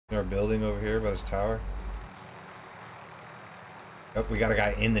Our building over here by this tower. Oh, we got a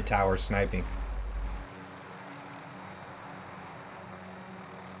guy in the tower sniping.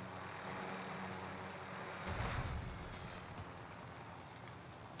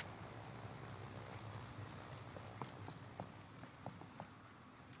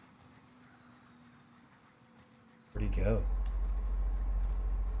 Where'd he go?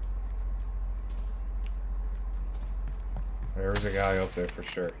 There was a guy up there for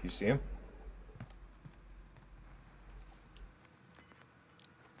sure. You see him?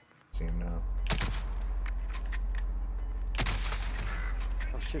 See him now.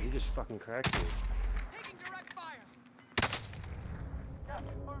 Oh shit, he just fucking cracked me. Taking direct fire. Gas is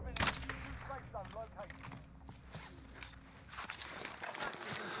moving in. New safe zone located.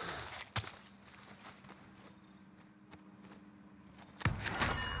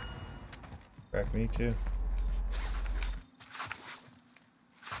 Crack me too.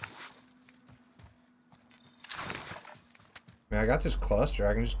 Man, I got this cluster.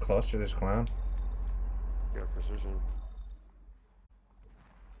 I can just cluster this clown. Got precision.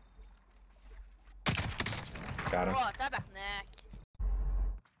 Got him. Oh, tabarnak.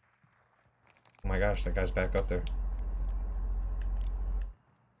 Oh my gosh, that guy's back up there.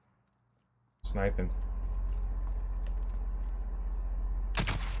 Sniping.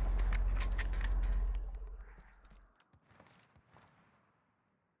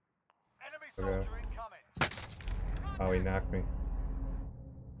 Enemy Okay. soldier incoming. Oh, he knocked me.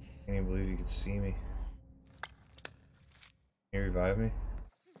 Can't even believe you could see me. Can you revive me?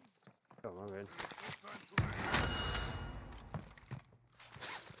 Oh, my bad.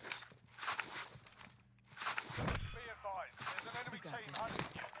 Be advised, there's an enemy team hunting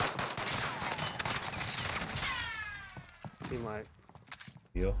you. Team light.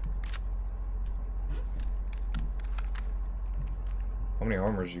 Heal. How many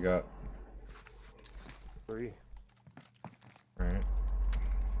armors you got? 3. Alright.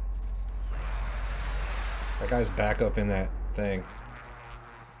 That guy's back up in that thing.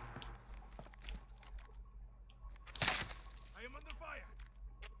 I am under fire.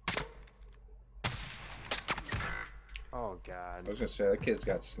 Oh god. I was gonna say, that kid's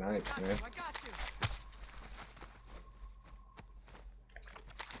got snipes, man. I got you.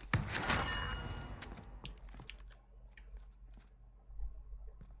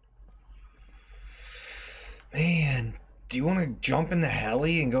 Man, do you want to jump in the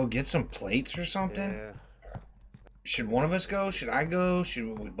heli and go get some plates or something? Yeah. Should one of us go? Should I go?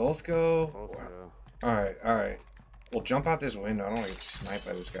 Should we both go? Both go. Alright, alright. Well, jump out this window. I don't want to get sniped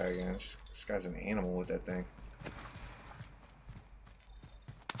by this guy again. This guy's an animal with that thing.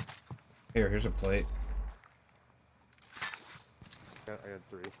 Here's a plate. I got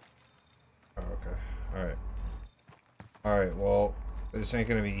 3. Oh, okay. Alright. Alright, well, this ain't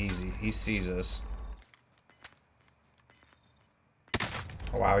gonna be easy. He sees us.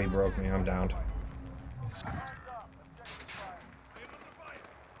 Oh, wow, he broke me. I'm downed. Hands up. Objective fire. I am under fire.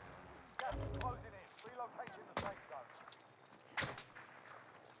 Gas is closing in. Relocating the safe zone.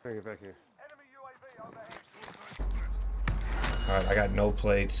 Bring it back here. Enemy UAV overhead. Alright, I got no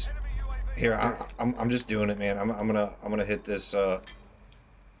plates. Enemy UAV. Here, I'm just doing it, man. I'm gonna hit this.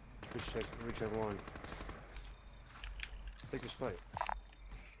 Recheck 1. Take this fight.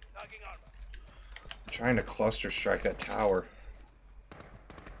 Tugging armor. Trying to cluster strike that tower.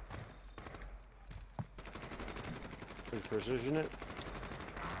 Can you precision it?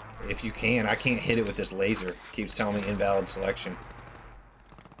 If you can, I can't hit it with this laser. It keeps telling me invalid selection.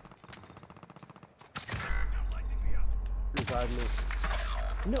 Revive me.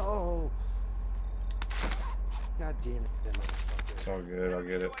 No! God damn it, that motherfucker. It's all good. I'll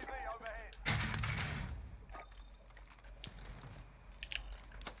get it. UAV overhead.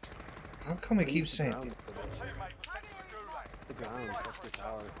 How come it keeps saying? Teammate was sent to the gulag. The ground, fuck the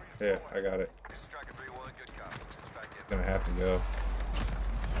tower. Yeah, I got it. This is Striker 3-1, good copy. Suspect in. Gonna have to go.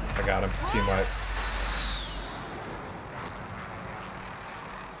 I got him. Team wipe.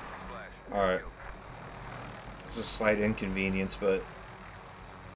 Flash. All right. It's a slight inconvenience, but